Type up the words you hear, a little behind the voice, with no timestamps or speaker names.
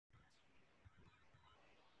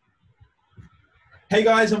Hey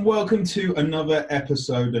guys, and welcome to another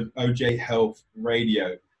episode of OJ Health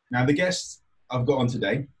Radio. Now, the guest I've got on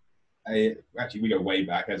today, actually we go way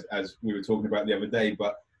back as we were talking about the other day,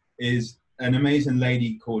 but is an amazing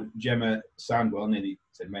lady called Gemma Sandwell. Nearly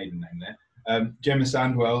said maiden name there. Gemma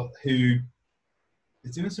Sandwell, who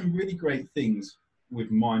is doing some really great things with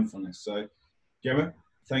mindfulness. So, Gemma,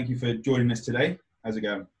 thank you for joining us today. How's it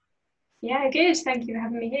going? Yeah, good. Thank you for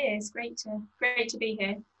having me here. It's great to be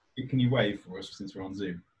here. Can you wave for us since we're on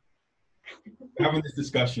Zoom? We're having this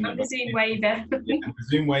discussion. I'm a Zoom waver. Yeah,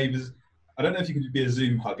 Zoom wavers. I don't know if you could be a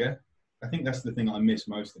Zoom hugger. I think that's the thing I miss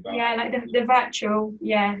most about. Yeah, like the virtual.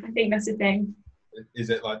 Yeah, I think that's the thing.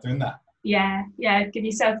 Is it like doing that? Yeah. Give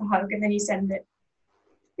yourself a hug and then you send it.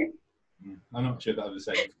 I'm not sure that was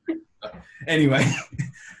the same. Anyway,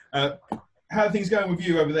 how are things going with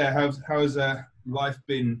you over there? How's life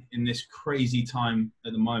been in this crazy time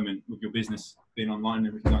at the moment with your business being online and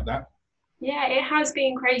everything like that? Yeah, it has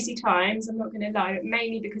been crazy times, I'm not going to lie, but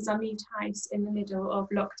mainly because I moved house in the middle of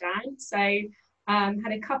lockdown. So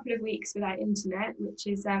had a couple of weeks without internet, which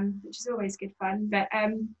is always good fun. But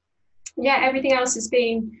yeah, everything else has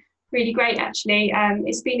been really great actually.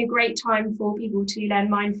 It's been a great time for people to learn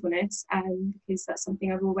mindfulness because that's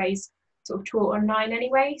something I've always sort of taught online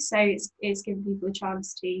anyway. So it's given people a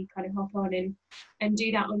chance to kind of hop on and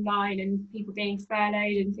do that online, and people being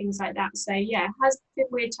furloughed and things like that. So yeah, it has been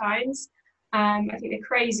weird times. I think the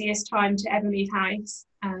craziest time to ever leave house,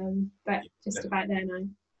 but just about there now.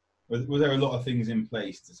 Was there a lot of things in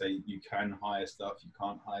place to say you can hire stuff, you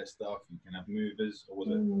can't hire stuff, you can have movers, or was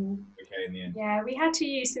it okay in the end? Yeah, we had to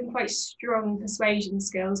use some quite strong persuasion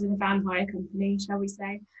skills with a van hire company, shall we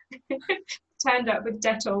say. Turned up with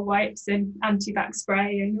Dettol wipes and anti-bac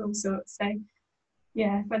spray and all sorts. So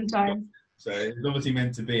yeah, fun times. So it's obviously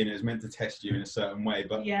meant to be, and it's meant to test you in a certain way.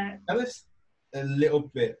 But yeah, tell us a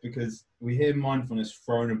little bit, because we hear mindfulness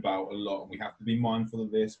thrown about a lot. We have to be mindful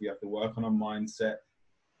of this. We have to work on our mindset.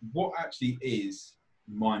 What actually is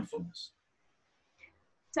mindfulness?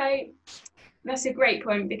 So that's a great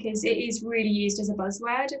point, because it is really used as a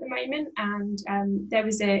buzzword at the moment. And there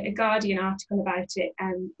was a Guardian article about it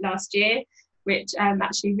last year, which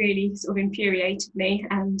actually really sort of infuriated me.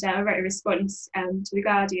 And I wrote a response to the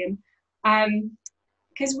Guardian.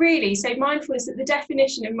 Because really, so mindfulness, the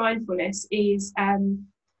definition of mindfulness is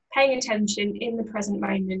paying attention in the present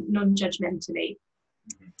moment, non-judgmentally.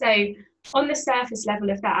 So on the surface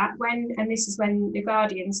level of that, and this is when the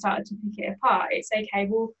Guardian started to pick it apart, it's okay,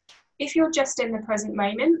 well, if you're just in the present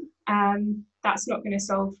moment, that's not going to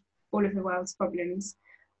solve all of the world's problems.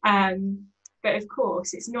 But of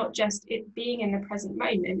course, it's not just it being in the present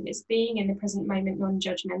moment, it's being in the present moment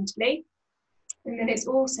non-judgmentally. And then it's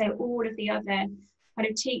also all of the other kind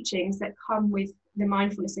of teachings that come with the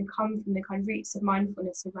mindfulness and come from the kind of roots of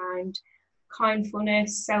mindfulness around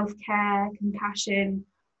kindfulness, self-care, compassion,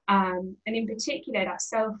 and in particular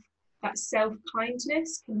that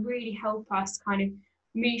self-kindness can really help us kind of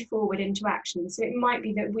move forward into action. So it might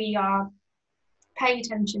be that we are paying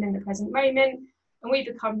attention in the present moment and we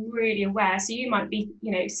become really aware. So you might be,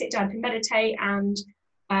 sit down to meditate, and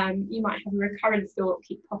you might have a recurrent thought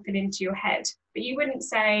keep popping into your head, but you wouldn't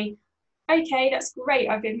say, okay, that's great,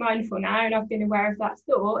 I've been mindful now and I've been aware of that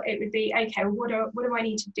thought. It would be, okay, what do I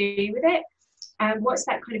need to do with it? What's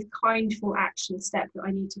that kind of kindful action step that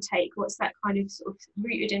I need to take? What's that kind of sort of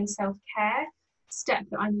rooted in self-care step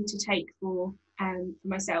that I need to take for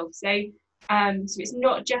myself? So it's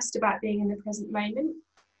not just about being in the present moment.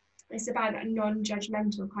 It's about that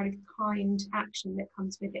non-judgmental kind of kind action that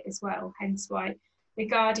comes with it as well. Hence why the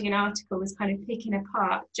Guardian article was kind of picking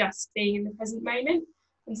apart just being in the present moment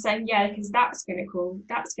and saying, yeah, because that's going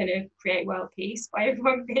to create world peace by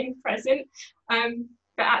everyone being present.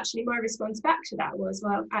 But actually my response back to that was,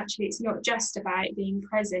 well, actually it's not just about being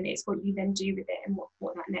present, it's what you then do with it and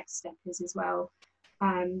what that next step is as well.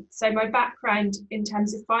 So my background in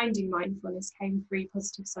terms of finding mindfulness came through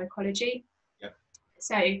positive psychology. Yep.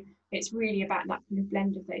 So it's really about that kind of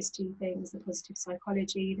blend of those two things, the positive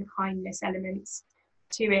psychology, the kindness elements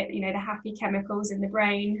to it, the happy chemicals in the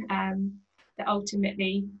brain that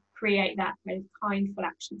ultimately create that kind of kindful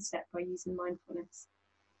action step by using mindfulness.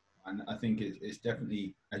 And I think it's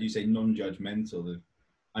definitely, as you say, non-judgmental.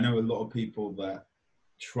 I know a lot of people that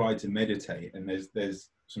try to meditate, and there's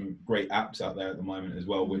some great apps out there at the moment as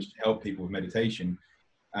well, which help people with meditation.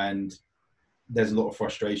 And there's a lot of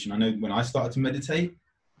frustration. I know when I started to meditate,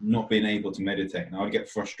 not being able to meditate, and I would get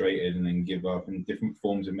frustrated and then give up, in different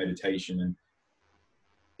forms of meditation. And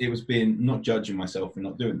it was being not judging myself for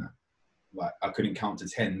not doing that. Like I couldn't count to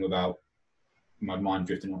 10 without my mind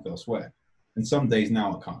drifting off elsewhere. And some days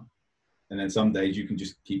now I can't. And then some days you can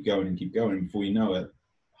just keep going and keep going, and before you know it,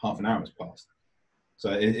 half an hour has passed. So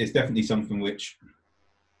it's definitely something which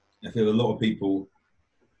I feel a lot of people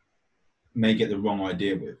may get the wrong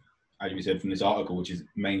idea with. As we said from this article, which is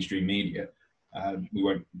mainstream media. We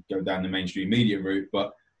won't go down the mainstream media route,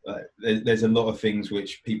 but there's a lot of things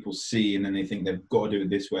which people see and then they think they've got to do it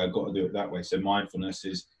this way, I've got to do it that way. So mindfulness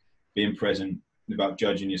is being present without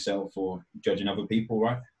judging yourself or judging other people,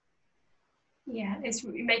 right? Yeah,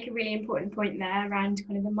 you make a really important point there around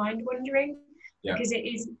kind of the mind wandering, because it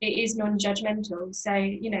is non-judgmental. So,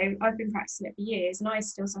 you know, I've been practicing it for years and I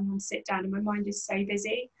still sometimes sit down and my mind is so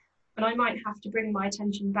busy and I might have to bring my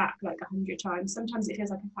attention back like 100 times. Sometimes it feels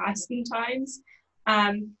like 1,000 times.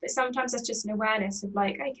 But sometimes that's just an awareness of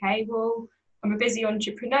like, okay, well, I'm a busy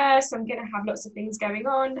entrepreneur, so I'm going to have lots of things going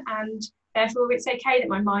on, and therefore it's okay that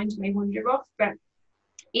my mind may wander off. But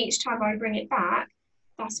each time I bring it back,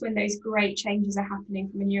 that's when those great changes are happening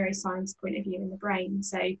from a neuroscience point of view in the brain.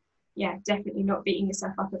 So yeah, definitely not beating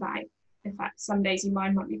yourself up about it. In fact, some days your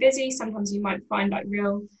mind might be busy, sometimes you might find like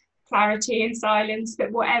real clarity and silence,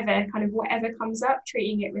 but whatever comes up,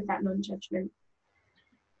 treating it with that non-judgment.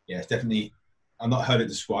 Yeah, it's definitely, I've not heard it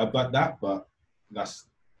described like that, but that's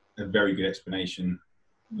a very good explanation.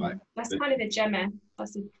 Like that's kind of a Gemma,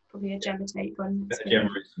 probably a Gemma take on it. Gemma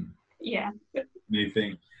is new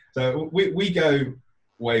thing. So we go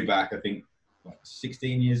way back, I think, like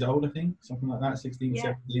 16 years old, I think, something like that, 16,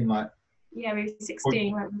 17, like. Yeah, we were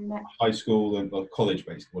 16 when we met. High school and college,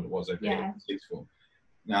 basically, what it was over here, sixth form.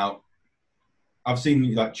 Now, I've seen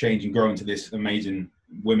you like change and grow into this amazing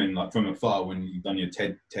women like from afar when you've done your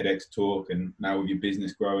TEDx talk, and now with your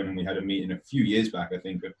business growing. And we had a meeting a few years back, I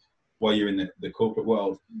think, while you're in the corporate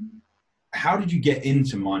world. How did you get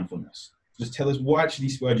into mindfulness? Just tell us what actually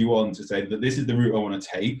spurred you on to say that this is the route I want to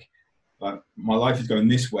take. Like, my life is going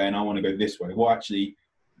this way and I want to go this way. What actually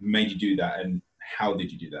made you do that, and how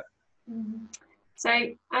did you do that? So,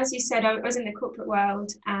 as you said, I was in the corporate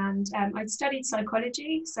world, and I'd studied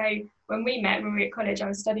psychology. So when we met, when we were at college, I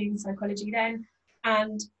was studying psychology then,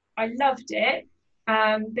 and I loved it,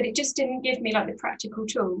 but it just didn't give me like the practical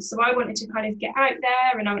tools. So I wanted to kind of get out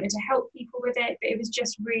there and I wanted to help people with it, but it was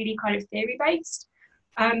just really kind of theory based.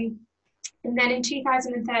 And then in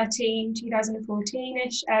 2013,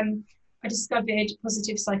 2014-ish, I discovered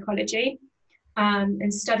positive psychology.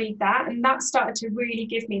 And studied that, and that started to really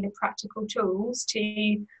give me the practical tools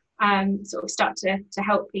to sort of start to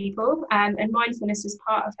help people, and mindfulness was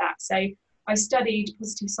part of that. So I studied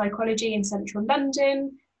positive psychology in central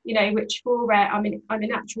London, you know, which I'm a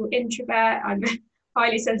natural introvert, I'm a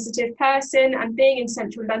highly sensitive person, and being in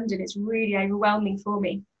central London is really overwhelming for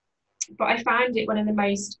me, but I found it one of the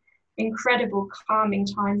most incredible calming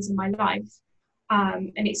times in my life.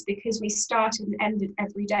 And it's because we started and ended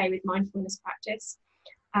every day with mindfulness practice.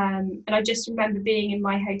 And I just remember being in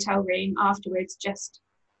my hotel room afterwards, just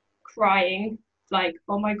crying, like,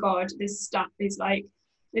 oh my God, this stuff is like,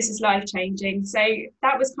 this is life changing. So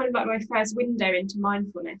that was kind of like my first window into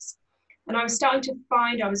mindfulness. And I was starting to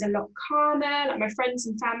find I was a lot calmer. Like, my friends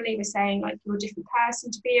and family were saying, like, you're a different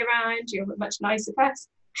person to be around. You're a much nicer person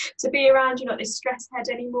to be around. You're not this stress head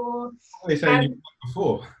anymore. What were you saying you were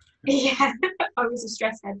before? Yeah, I was a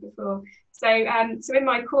stress head before. So, so in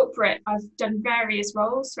my corporate, I've done various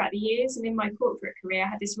roles throughout the years, and in my corporate career, I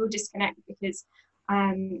had this real disconnect because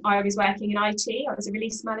I was working in IT. I was a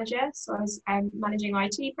release manager, so I was managing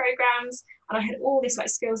IT programs, and I had all this like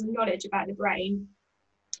skills and knowledge about the brain,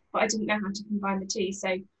 but I didn't know how to combine the two.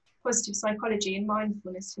 So, positive psychology and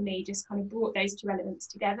mindfulness for me just kind of brought those two elements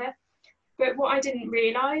together. But what I didn't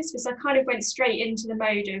realise was I kind of went straight into the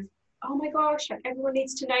mode of, oh my gosh, like, everyone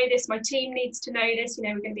needs to know this, my team needs to know this, you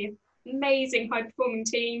know, we're going to be an amazing high performing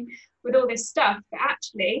team with all this stuff. But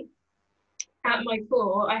actually, at my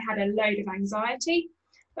core, I had a load of anxiety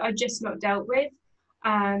that I'd just not dealt with,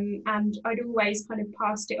 and I'd always kind of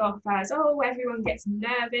passed it off as, oh, everyone gets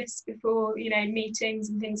nervous before, you know, meetings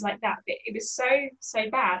and things like that. But it was so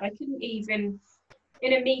bad, I couldn't even,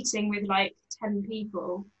 in a meeting with like 10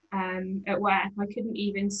 people at work, I couldn't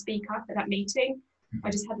even speak up at that meeting. I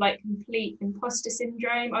just had like complete imposter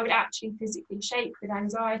syndrome. I would actually physically shake with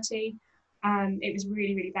anxiety. It was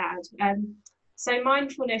really, really bad. So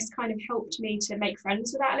mindfulness kind of helped me to make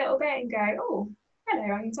friends with that a little bit and go, oh,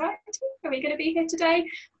 hello, anxiety, are we going to be here today?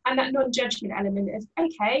 And that non-judgment element of,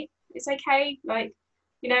 okay, it's okay. Like,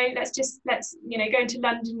 you know, let's, you know, going to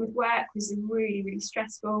London with work was really, really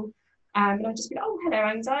stressful. And I'd just be like, oh, hello,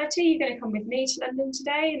 anxiety, you're going to come with me to London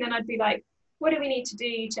today? And then I'd be like, what do we need to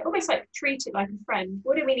do to almost like treat it like a friend?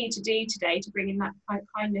 What do we need to do today to bring in that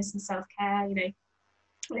kindness and self-care? You know,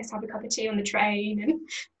 let's have a cup of tea on the train and,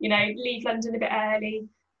 you know, leave London a bit early.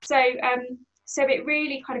 So it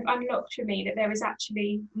really kind of unlocked for me that there was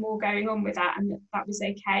actually more going on with that, and that was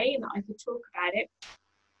okay, and that I could talk about it.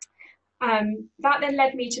 That then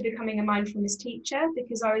led me to becoming a mindfulness teacher,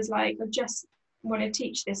 because I was like, I just want to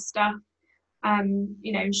teach this stuff,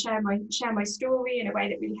 you know, share my story in a way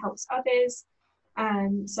that really helps others.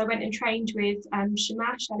 So I went and trained with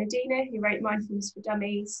Shamash Aladina, who wrote Mindfulness for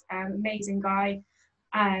Dummies, amazing guy,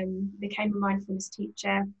 became a mindfulness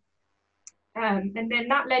teacher. And then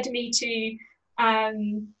that led me to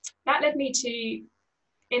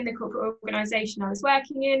in the corporate organisation I was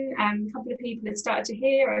working in, a couple of people had started to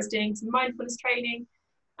hear I was doing some mindfulness training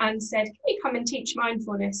and said, can you come and teach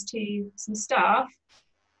mindfulness to some staff?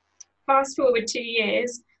 Fast forward 2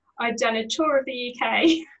 years, I'd done a tour of the UK,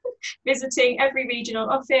 visiting every regional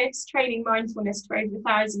office, training mindfulness to over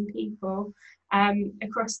 1,000 people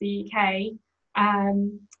across the UK.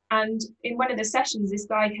 And in one of the sessions, this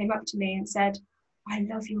guy came up to me and said, I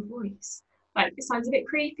love your voice. Like, it sounds a bit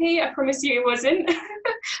creepy, I promise you it wasn't.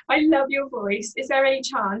 I love your voice. Is there any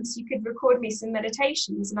chance you could record me some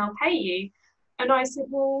meditations and I'll pay you? And I said,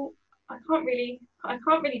 well, I can't really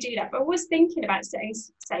do that. But I was thinking about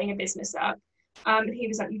setting a business up. And he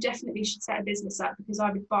was like, you definitely should set a business up, because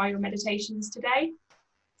I would buy your meditations today.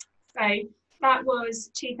 So that was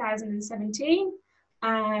 2017.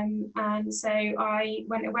 And so I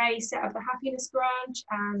went away, set up the happiness branch,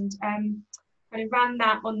 and kind of ran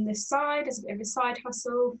that on the side as a bit of a side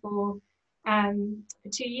hustle for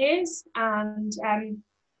 2 years, and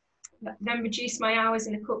then reduced my hours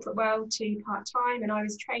in the corporate world to part-time. And I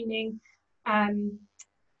was training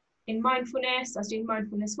in mindfulness. I was doing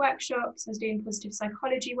mindfulness workshops, I was doing positive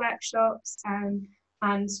psychology workshops,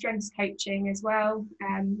 and strengths coaching as well,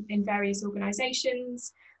 in various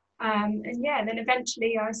organisations. And yeah, then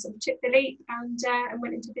eventually I sort of took the leap and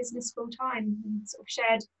went into business full time, and sort of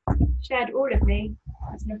shared all of me.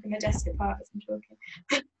 I was knocking my desk apart as I'm talking.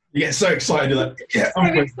 You get so excited, like, yeah, so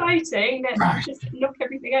exciting that you just knock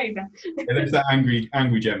everything over. Yeah, there's that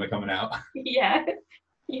angry Gemma coming out. Yeah,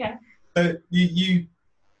 yeah. You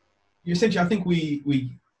essentially, I think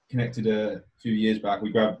we connected a few years back.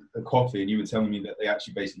 We grabbed a coffee, and you were telling me that they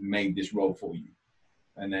actually basically made this role for you,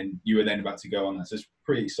 and then you were then about to go on that. So it's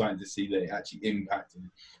pretty exciting to see that it actually impacted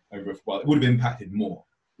over. Well, it would have impacted more.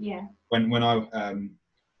 Yeah. When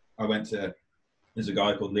I went to, there's a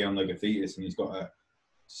guy called Leon Logothetis, and he's got a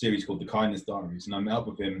series called The Kindness Diaries, and I met up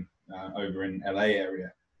with him over in LA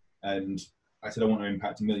area, and I said, I want to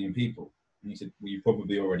impact 1 million people, and he said, well, you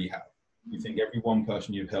probably already have. You think every one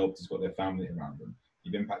person you've helped has got their family around them.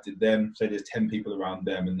 You've impacted them, say there's 10 people around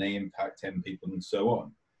them, and they impact 10 people, and so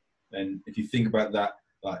on. And if you think about that,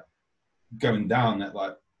 like going down that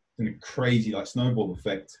like kind of crazy like snowball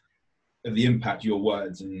effect of the impact your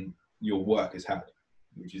words and your work has had,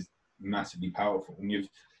 which is massively powerful. And you've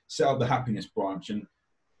set up the happiness branch, and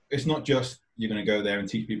it's not just you're going to go there and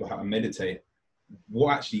teach people how to meditate.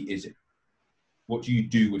 What actually is it? What do you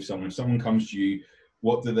do with someone? If someone comes to you,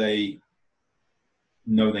 what do they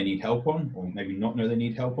know they need help on, or maybe not know they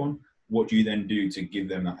need help on? What do you then do to give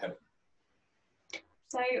them that help?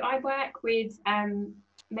 So I work with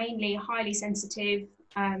mainly highly sensitive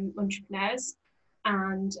entrepreneurs,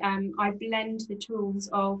 and I blend the tools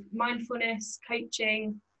of mindfulness,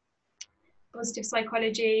 coaching, positive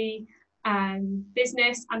psychology,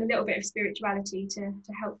 business, and a little bit of spirituality to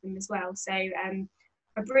help them as well. So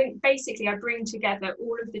I bring together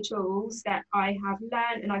all of the tools that I have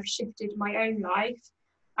learned, and I've shifted my own life.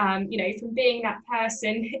 You know, from being that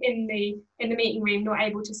person in the meeting room not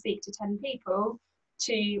able to speak to 10 people,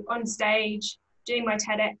 to on stage doing my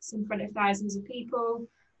TEDx in front of thousands of people,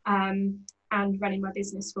 and running my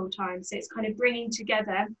business full time. So it's kind of bringing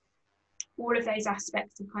together all of those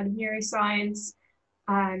aspects of kind of neuroscience,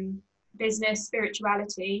 business,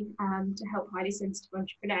 spirituality, to help highly sensitive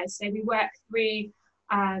entrepreneurs. So we work through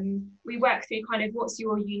kind of what's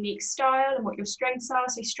your unique style and what your strengths are.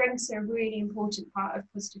 So strengths are a really important part of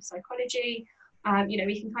positive psychology. You know,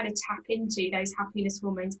 we can kind of tap into those happiness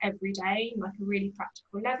hormones every day, like a really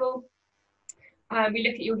practical level. We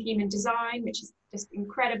look at your human design, which is just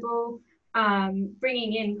incredible.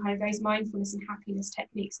 Bringing in kind of those mindfulness and happiness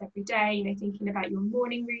techniques every day, you know, thinking about your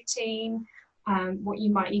morning routine, what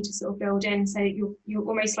you might need to sort of build in, so you're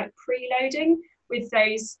almost like preloading with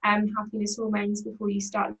those happiness hormones before you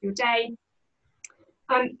start your day.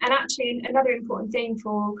 And actually another important thing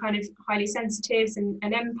for kind of highly sensitives and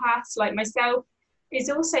empaths like myself is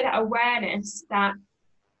also that awareness that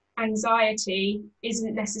anxiety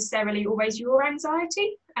isn't necessarily always your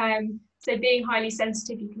anxiety. So being highly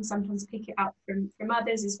sensitive, you can sometimes pick it up from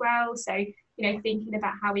others as well. So, you know, thinking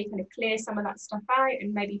about how we kind of clear some of that stuff out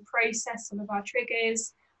and maybe process some of our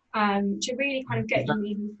triggers, to really kind of get you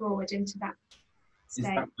moving forward into that state. Is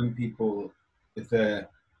that when people, if their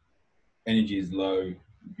energy is low,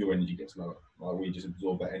 your energy gets lower? Like we just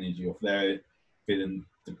absorb that energy. Or if they're feeling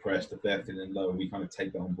depressed, if they're feeling low, we kind of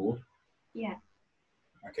take that on board? Yeah.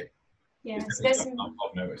 Okay. Yeah, so there's some,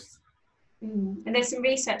 I've noticed. And there's some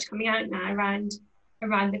research coming out now around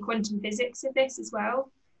the quantum physics of this as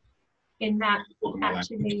well, in that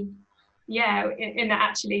actually, in that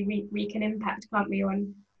actually we can impact, can't we,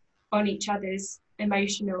 on each other's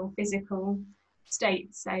emotional, physical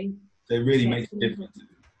states. So it really makes a difference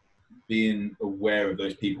being aware of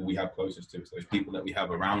those people we have closest to us, those people that we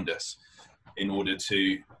have around us, in order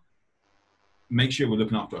to make sure we're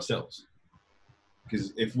looking after ourselves.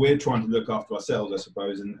 Because if we're trying to look after ourselves, I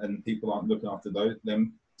suppose, and people aren't looking after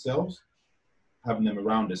themselves, having them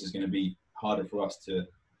around us is going to be harder for us to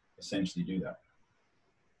essentially do that.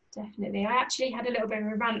 Definitely. I actually had a little bit of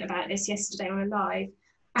a rant about this yesterday on a live,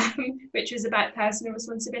 which was about personal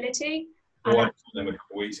responsibility. Oh, I told them a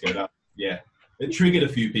couple of weeks ago. It triggered a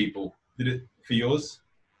few people. Did it for yours?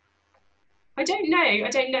 I don't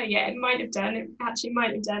know yet. It might have done. It actually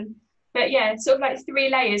might have done. But yeah, sort of like 3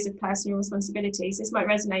 layers of personal responsibilities. This might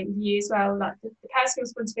resonate with you as well. Like the personal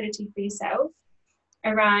responsibility for yourself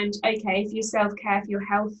around, okay, for your self-care, for your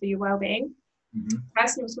health, for your well-being. Mm-hmm.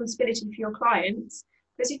 Personal responsibility for your clients.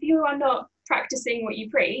 Because if you are not practicing what you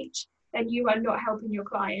preach, then you are not helping your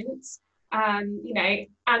clients. And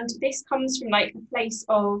this comes from like a place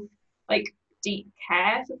of like deep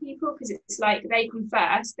care for people, because it's like they come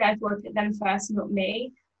first, therefore I put them first, not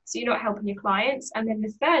me. So you're not helping your clients. And then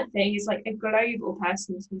the third thing is like a global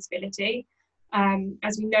personal responsibility.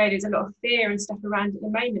 As we know, there's a lot of fear and stuff around at the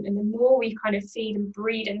moment, and the more we kind of feed and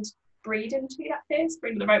breed into that fear, is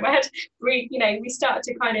the right word, we start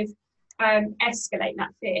to kind of escalate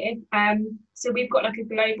that fear. So we've got like a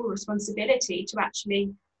global responsibility to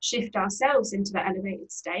actually shift ourselves into that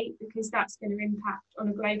elevated state, because that's going to impact on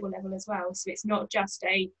a global level as well. So it's not just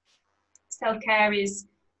a self-care is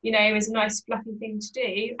a nice fluffy thing to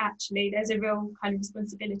do. Actually, there's a real kind of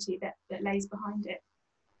responsibility that lays behind it.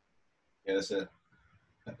 Yeah, that's a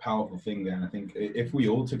powerful thing there. And I think if we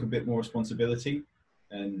all took a bit more responsibility,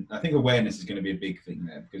 and I think awareness is going to be a big thing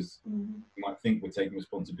there, because you might think we're taking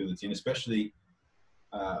responsibility, and especially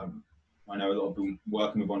I know a lot of them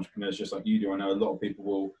working with entrepreneurs just like you do. I know a lot of people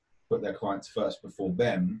will put their clients first before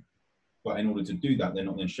them, but in order to do that, they're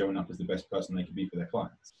not then showing up as the best person they can be for their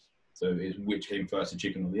clients. So it's which came first, the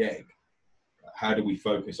chicken or the egg? How do we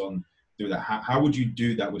focus on doing that? How would you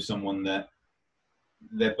do that with someone that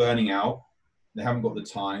they're burning out, they haven't got the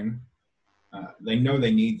time, they know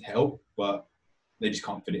they need help, but they just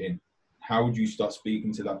can't fit it in? How would you start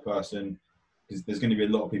speaking to that person? Because there's going to be a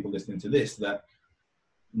lot of people listening to this that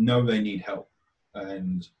know they need help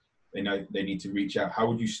and they know they need to reach out. How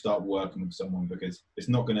would you start working with someone? Because it's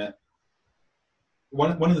not going to...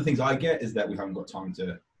 One of the things I get is that we haven't got time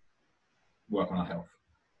to work on our health.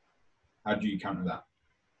 How do you counter that?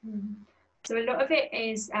 So a lot of it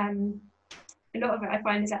I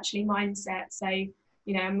find is actually mindset. So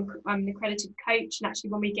I'm an accredited coach, and actually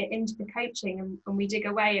when we get into the coaching and we dig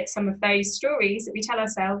away at some of those stories that we tell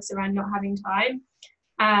ourselves around not having time,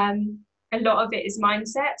 a lot of it is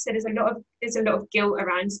mindset. So there's a lot of guilt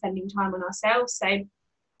around spending time on ourselves. So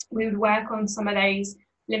we would work on some of those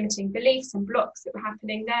limiting beliefs and blocks that were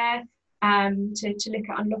happening there, to look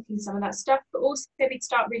at unlocking some of that stuff. But also we'd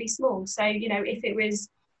start really small. So if it was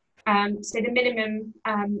so the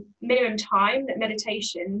minimum time that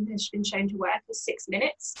meditation has been shown to work is 6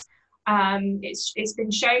 minutes. It's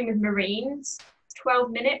been shown with Marines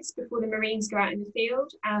 12 minutes before the Marines go out in the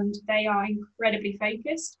field, and they are incredibly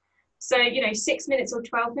focused. So 6 minutes or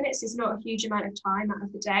 12 minutes is not a huge amount of time out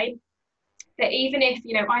of the day. But even if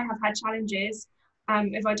I have had challenges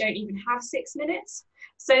if I don't even have 6 minutes.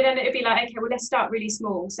 So then it'd be like, okay, well, let's start really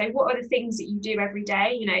small. So what are the things that you do every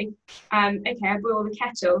day? Okay, I boil the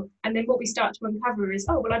kettle. And then what we start to uncover is,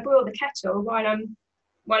 I boil the kettle while I'm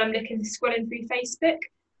scrolling through Facebook.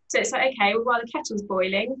 So it's like, okay, well, while the kettle's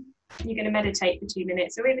boiling, you're going to meditate for 2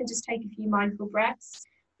 minutes, or even just take a few mindful breaths.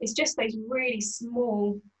 It's just those really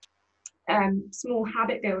small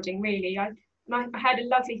habit building, really. I heard a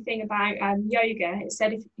lovely thing about yoga. It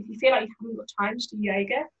said if you feel like you haven't got time to do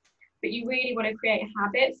yoga, but you really want to create a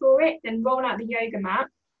habit for it, then roll out the yoga mat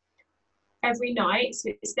every night. So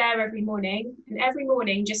it's there every morning, and every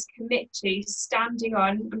morning just commit to standing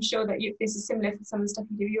on, I'm sure that this is similar for some of the stuff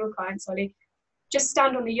you do with your clients, Ollie, just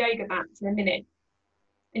stand on the yoga mat for a minute.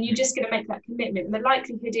 And you're just going to make that commitment. And the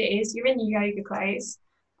likelihood is you're in your yoga clothes,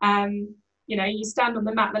 you stand on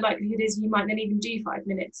the mat, the likelihood is you might then even do 5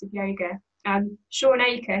 minutes of yoga. Sean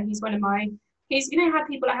Aker, he's one of my he's, you know how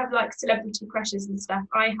people have like celebrity crushes and stuff.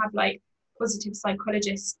 I have like positive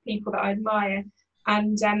psychologist people that I admire,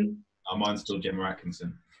 and mine's still Gemma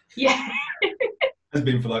Atkinson. Yeah. Has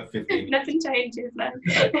been for like 15 years. Nothing changes then.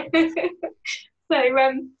 So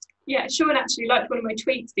yeah, Sean actually liked one of my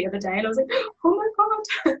tweets the other day, and I was like, oh my god.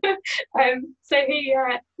 So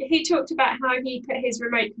he talked about how he put his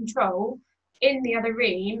remote control in the other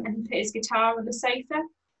room, and he put his guitar on the sofa,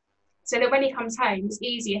 so that when he comes home, it's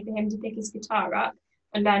easier for him to pick his guitar up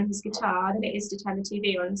and learn his guitar than it is to turn the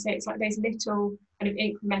TV on. So it's like those little kind of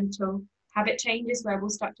incremental habit changes where we'll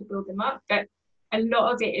start to build them up. But a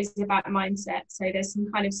lot of it is about mindset. So there's some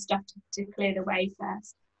kind of stuff to clear the way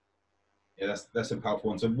first. Yeah, that's a powerful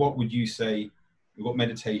one. So what would you say, we've got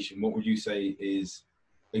meditation, what would you say is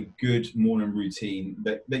a good morning routine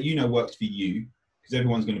that you know works for you? Because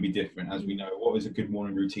everyone's going to be different, as we know. What is a good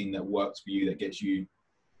morning routine that works for you, that gets you,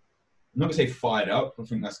 I'm not going to say fired up, I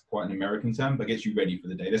think that's quite an American term, but gets you ready for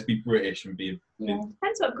the day? Let's be British and be... Yeah,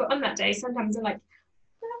 depends what I've got on that day. Sometimes I'm like...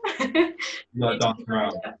 like dancing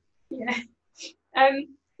around. Yeah.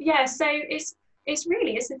 Yeah, so it's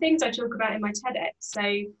the things I talk about in my TEDx.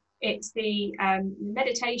 So it's the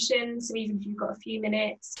meditation, so even if you've got a few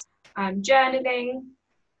minutes, journaling,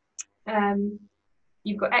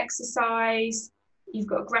 you've got exercise, you've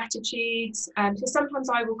got gratitude. So sometimes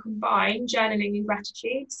I will combine journaling and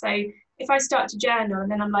gratitude. So if I start to journal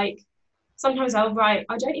and then I'm like, sometimes I'll write,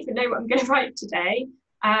 I don't even know what I'm going to write today.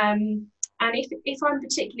 And if I'm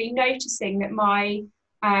particularly noticing that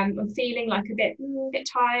I'm feeling like a bit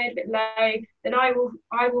tired, a bit low, then I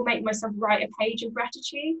will make myself write a page of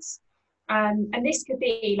gratitudes. And this could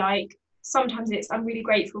be like, sometimes it's, I'm really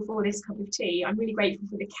grateful for this cup of tea. I'm really grateful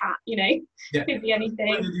for the cat, you know. Yeah. It could be anything.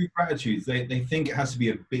 When they do gratitudes, they think it has to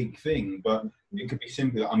be a big thing, but it could be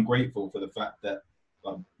simply that I'm grateful for the fact that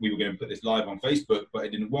we were going to put this live on Facebook, but it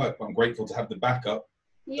didn't work. But I'm grateful to have the backup of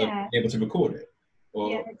being able to record it.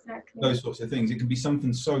 Or exactly. Those sorts of things. It can be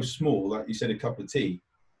something so small, like you said, a cup of tea,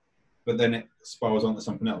 but then it spirals onto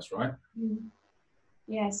something else, right?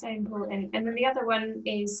 Yeah, so important. And then the other one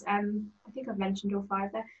is, I think I've mentioned all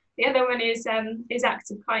 5 there. The other one is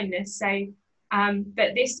acts of kindness. So,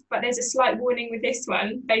 but there's a slight warning with this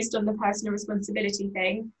one based on the personal responsibility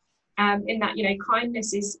thing, in that, you know,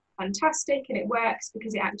 kindness is fantastic and it works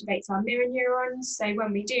because it activates our mirror neurons. So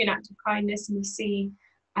when we do an act of kindness and we see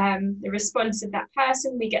the response of that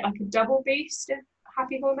person, we get like a double boost of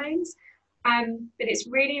happy hormones. But it's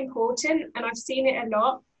really important, and I've seen it a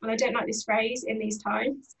lot, and I don't like this phrase in these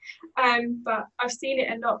times, but I've seen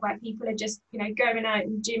it a lot where people are just, you know, going out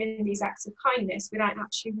and doing these acts of kindness without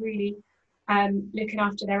actually really looking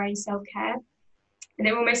after their own self-care, and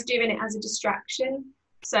they're almost doing it as a distraction.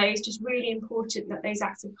 So it's just really important that those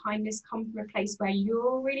acts of kindness come from a place where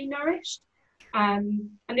you're really nourished. And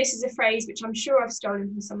this is a phrase which I'm sure I've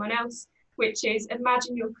stolen from someone else, which is,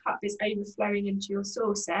 imagine your cup is overflowing into your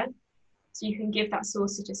saucer, so you can give that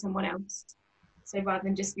saucer to someone else. So rather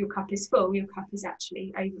than just your cup is full, your cup is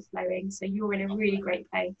actually overflowing. So you're in a really great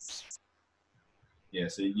place. Yeah,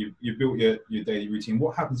 so you built your daily routine.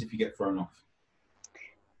 What happens if you get thrown off?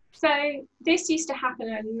 So this used to happen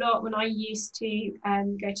a lot when I used to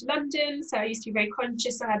go to London. So I used to be very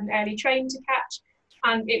conscious. I had an early train to catch,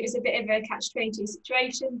 and it was a bit of a catch-22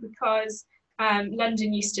 situation because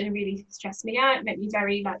London used to really stress me out, make me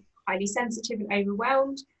very highly sensitive and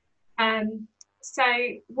overwhelmed. So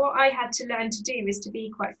what I had to learn to do is to be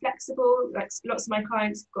quite flexible. Like lots of my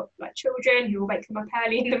clients have got children who will wake them up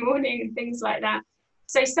early in the morning and things like that.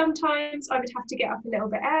 So sometimes I would have to get up a little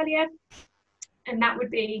bit earlier, and that would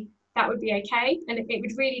be okay. And it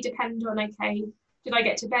would really depend on, okay, did I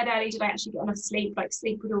get to bed early? Did I actually get enough sleep? Like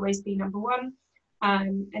sleep would always be number one.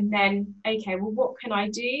 And then, okay, well, what can I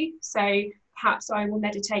do? So perhaps I will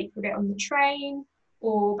meditate for a bit on the train.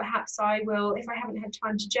 Or perhaps I will, if I haven't had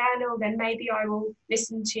time to journal, then maybe I will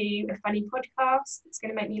listen to a funny podcast that's going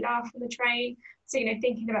to make me laugh on the train. So, you know,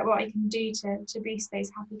 thinking about what I can do to boost those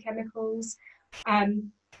happy chemicals. I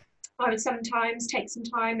would sometimes take some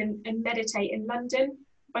time and meditate in London.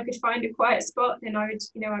 If I could find a quiet spot, then I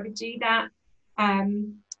would do that.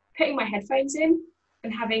 Putting my headphones in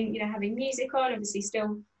and having music on, obviously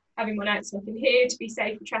still having one out so I can hear to be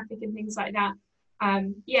safe for traffic and things like that.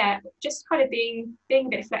 Just kind of being a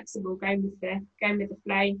bit flexible, going with the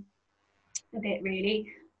flow a bit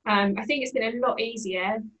really. I think it's been a lot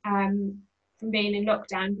easier from being in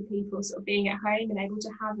lockdown for people sort of being at home and able to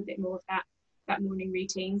have a bit more of that morning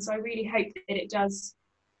routine. So I really hope that it does,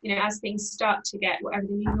 you know, as things start to get whatever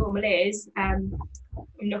the new normal is, I'm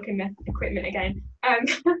knocking the equipment again,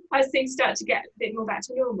 as things start to get a bit more back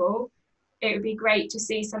to normal, it would be great to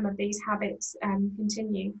see some of these habits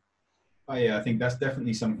continue. Oh yeah, I think that's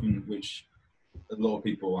definitely something which a lot of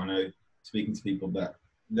people, I know, speaking to people, that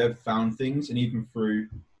they've found things, and even through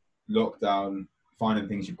lockdown, finding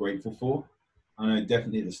things you're grateful for. I know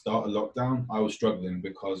definitely at the start of lockdown, I was struggling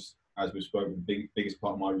because, as we spoke, the biggest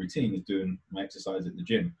part of my routine is doing my exercise at the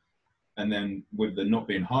gym. And then with the not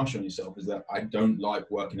being harsh on yourself is that I don't like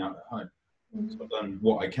working out at home. So I've done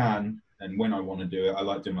what I can, and when I want to do it, I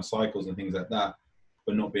like doing my cycles and things like that,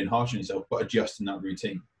 but not being harsh on yourself, but adjusting that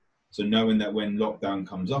routine. So knowing that when lockdown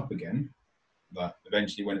comes up again, that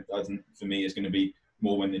eventually when it doesn't, for me, is going to be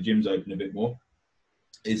more when the gym's open a bit more,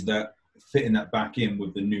 is that fitting that back in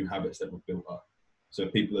with the new habits that we've built up. So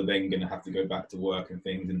people are then going to have to go back to work and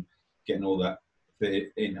things and getting all that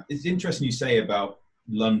fit in. It's interesting you say about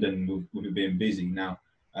London with it being busy now.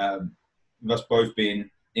 With us both being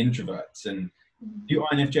introverts, and you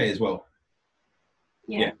INFJ as well.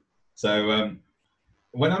 Yeah. So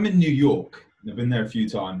when I'm in New York, and I've been there a few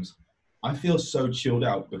times, I feel so chilled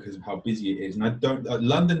out because of how busy it is. And I don't,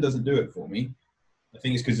 London doesn't do it for me. I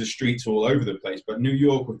think it's because the streets are all over the place. But New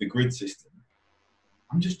York with the grid system,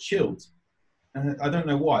 I'm just chilled. And I don't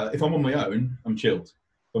know why. If I'm on my own, I'm chilled.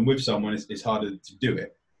 If I'm with someone, it's harder to do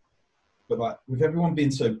it. But like with everyone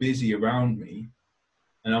being so busy around me,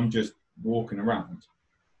 and I'm just walking around,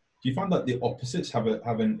 do you find that the opposites have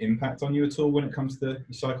an impact on you at all when it comes to your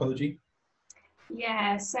psychology?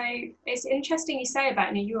 Yeah, so it's interesting you say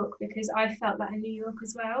about New York, because I felt that in New York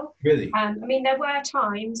as well. Really? I mean, there were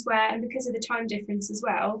times where, and because of the time difference as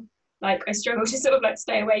well, like I struggled to sort of like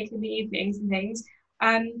stay awake in the evenings and things.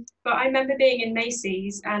 But I remember being in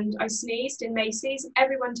Macy's and I sneezed in Macy's.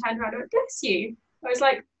 Everyone turned around and went, "Bless you." I was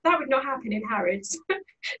like, that would not happen in Harrods,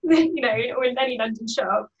 you know, or in any London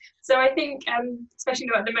shop. So I think, especially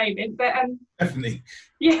not at the moment, but Definitely.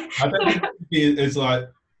 yeah. I don't think it's like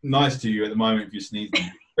nice to you at the moment if you're sneezing,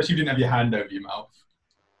 especially if you didn't have your hand over your mouth.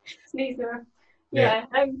 Sneezer. Yeah.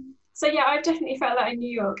 Yeah. So yeah, I've definitely felt that in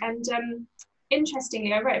New York. And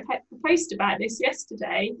interestingly, I wrote a post about this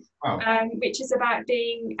yesterday, Wow. which is about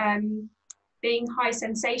being high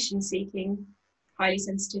sensation seeking, highly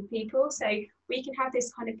sensitive people. So we can have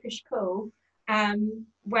this kind of push-pull,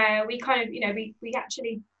 where we kind of, you know, we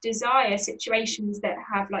actually desire situations that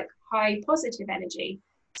have like high positive energy.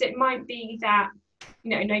 So it might be that,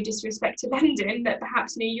 you know, no disrespect to London, but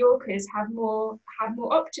perhaps New Yorkers have more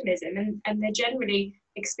optimism, and they're generally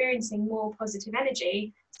experiencing more positive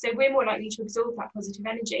energy. So we're more likely to absorb that positive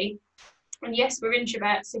energy. And yes, we're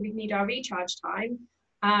introverts, so we need our recharge time.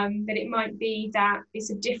 But it might be that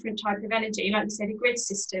it's a different type of energy. Like we said, a grid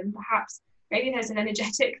system, perhaps maybe there's an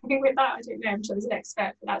energetic thing with that. I don't know. I'm sure there's an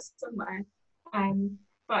expert for that somewhere.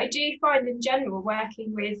 But I do find in general,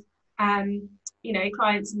 working with you know,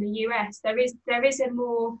 clients in the US, there is a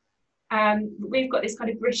more we've got this kind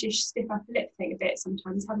of British stiff upper lip thing a bit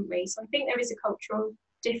sometimes, haven't we? So I think there is a cultural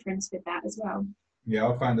difference with that as well. Yeah,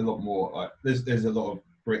 I found a lot more. Like, there's a lot of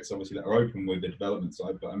Brits obviously that are open with the development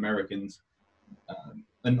side, but Americans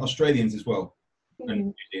and Australians as well. And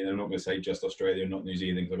New Zealand, I'm not going to say just Australia, not New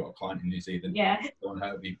Zealand, because I've got a client in New Zealand. Yeah. Don't want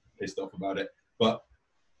her to be pissed off about it. But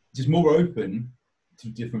just more open to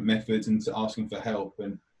different methods and to asking for help.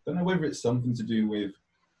 And I don't know whether it's something to do with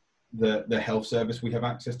the health service we have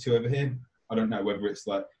access to over here. I don't know whether it's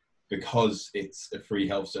like because it's a free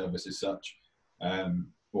health service as such,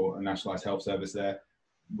 or a nationalised health service there,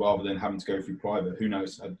 rather than having to go through private. Who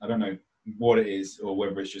knows? I don't know what it is, or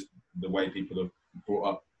whether it's just the way people are brought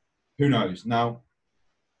up. Who knows? Now,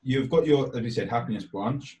 you've got your, as you said, happiness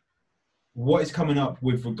branch. What is coming up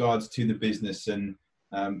with regards to the business and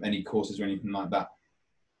any courses or anything like that?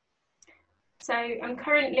 So I'm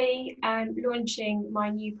currently launching my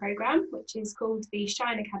new program, which is called the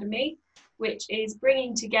Shine Academy, which is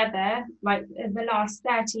bringing together like the last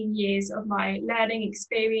 13 years of my learning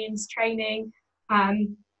experience, training,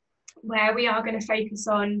 where we are going to focus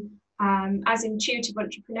on, as intuitive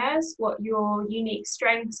entrepreneurs, what your unique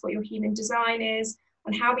strengths, what your human design is,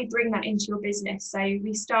 and how we bring that into your business. So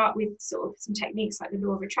we start with sort of some techniques like the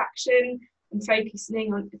law of attraction and focusing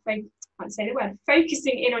in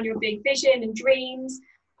on your big vision and dreams,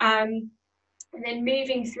 and then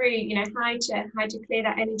moving through, you know, how to clear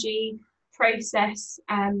that energy, process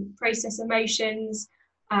emotions,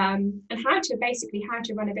 and how to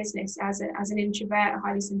run a business as an introvert, a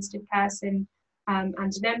highly sensitive person, and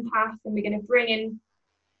an empath. And we're going to bring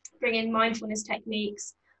in mindfulness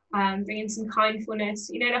techniques, bring in some kindfulness.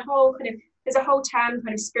 You know, there's a whole term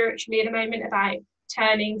kind of spiritually at the moment about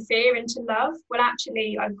turning fear into love. Well,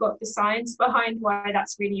 actually, I've got the science behind why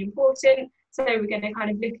that's really important. So we're going to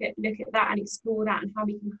kind of look at that and explore that and how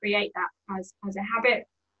we can create that as a habit.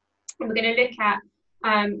 And we're going to look at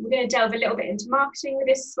We're going to delve a little bit into marketing with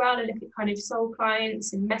this as well, and look at kind of soul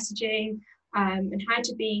clients and messaging, and how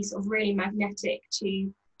to be sort of really magnetic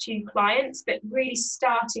to clients, but really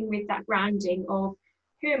starting with that grounding of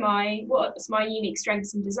who am I, what's my unique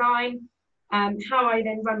strengths in design, how I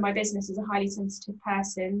then run my business as a highly sensitive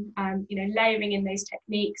person, layering in those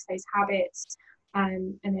techniques, those habits,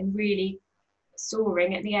 and then really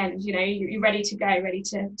soaring at the end. You're ready to go, ready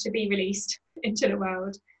to be released into the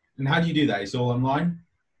world. And how do you do that? It's all online?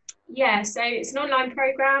 Yeah, so it's an online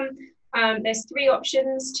program. There's 3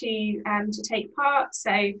 options to take part.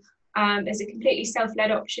 So there's a completely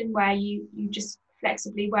self-led option where you just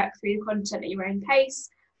flexibly work through the content at your own pace,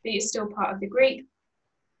 but you're still part of the group.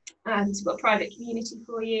 So we've got a private community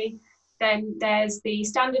for you. Then there's the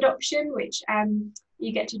standard option, which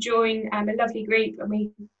you get to join a lovely group, and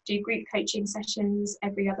we do group coaching sessions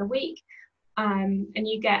every other week. And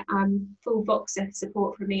you get full box of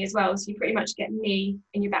support from me as well. So you pretty much get me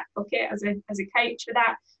in your back pocket as a coach for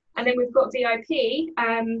that. And then we've got VIP.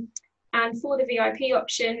 And for the VIP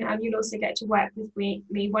option, you'll also get to work with me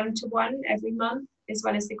one-to-one every month, as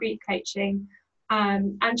well as the group coaching.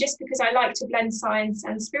 And just because I like to blend science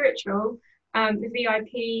and spiritual, the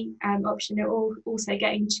VIP option are also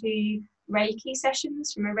getting 2 Reiki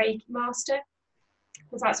sessions from a Reiki master,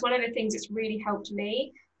 because that's one of the things that's really helped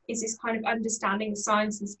me, is this kind of understanding of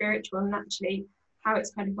science and spiritual, and actually how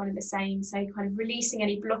it's kind of one of the same. So kind of releasing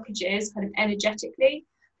any blockages kind of energetically,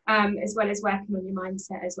 as well as working on your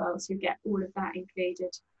mindset as well. So you get all of that included.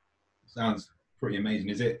 Sounds pretty amazing.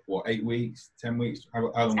 Is it, 8 weeks, 10 weeks? How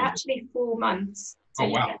long? It's actually 4 months. So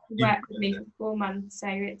wow. You get to work with me for 4 months. So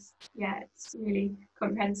it's really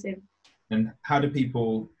comprehensive. And how do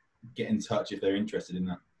people get in touch if they're interested in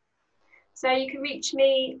that? So you can reach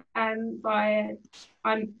me via,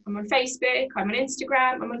 I'm on Facebook, I'm on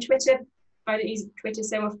Instagram, I'm on Twitter. I don't use Twitter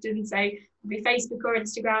so often, so it'll be Facebook or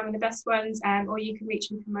Instagram are the best ones, or you can reach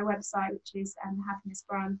me from my website, which is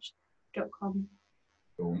happinessbranch.com.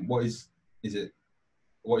 What is your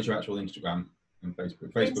actual Instagram and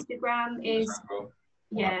Facebook? Instagram is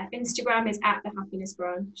Instagram is at the Happiness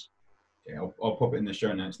Branch. Okay, I'll pop it in the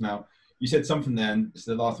show notes. Now, you said something there, and it's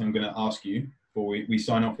the last thing I'm going to ask you before we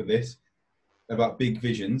sign off with this, about big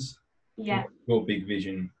visions. Yeah. What's your big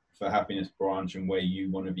vision for Happiness Branch and where you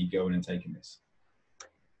want to be going and taking this?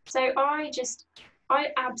 So I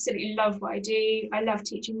absolutely love what I do. I love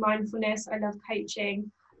teaching mindfulness. I love coaching.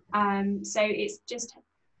 So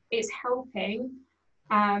it's helping.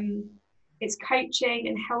 It's coaching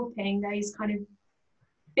and helping those kind of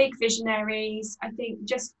big visionaries. I think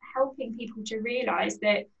just helping people to realize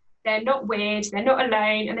that they're not weird, they're not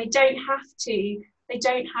alone, and they don't have to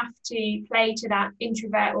play to that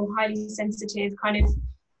introvert or highly sensitive kind of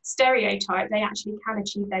stereotype. They actually can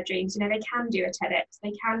achieve their dreams. They can do a TEDx,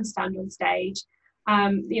 they can stand on stage.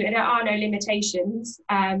 There are no limitations.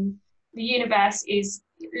 The universe is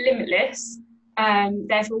limitless,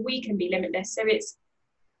 therefore we can be limitless. So it's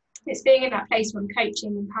being in that place where I'm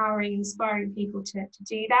coaching, empowering, inspiring people to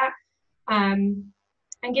do that, and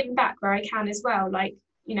giving back where I can as well.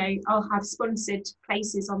 I'll have sponsored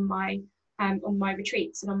places on my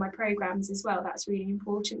retreats and on my programs as well. That's really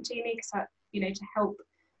important to me, because to help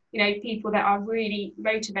people that are really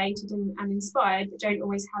motivated and inspired but don't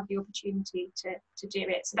always have the opportunity to do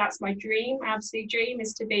it. So that's my dream. My absolute dream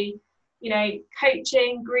is to be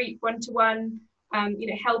coaching, group, one-to-one,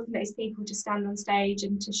 helping those people to stand on stage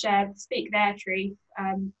and to speak their truth.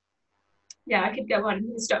 I could go on. I'm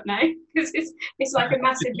going to stop now because it's like a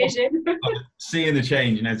massive vision. Seeing the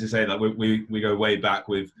change, and as I say, we go way back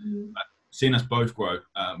with seeing us both grow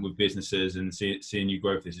with businesses, and seeing you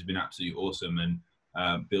grow. This has been absolutely awesome, and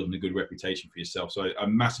building a good reputation for yourself. So I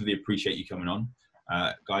massively appreciate you coming on,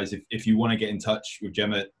 guys. If you want to get in touch with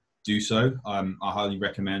Gemma, do so. I highly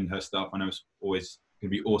recommend her stuff. I know it's always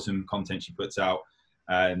going to be awesome content she puts out,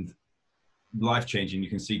 and life-changing. You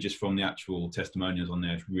can see just from the actual testimonials on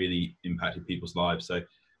there, it's really impacted people's lives. So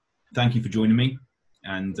thank you for joining me.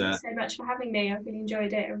 And thank you so much for having me. I've really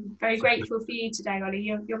enjoyed it. I'm very grateful for you today, Ollie.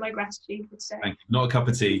 You're my gratitude for today. Thank you. Not a cup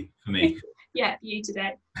of tea for me. Yeah, for you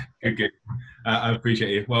today. Good. I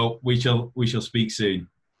appreciate it. Well, we shall speak soon.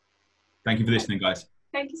 Thank you for listening, guys.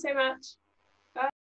 Thank you so much.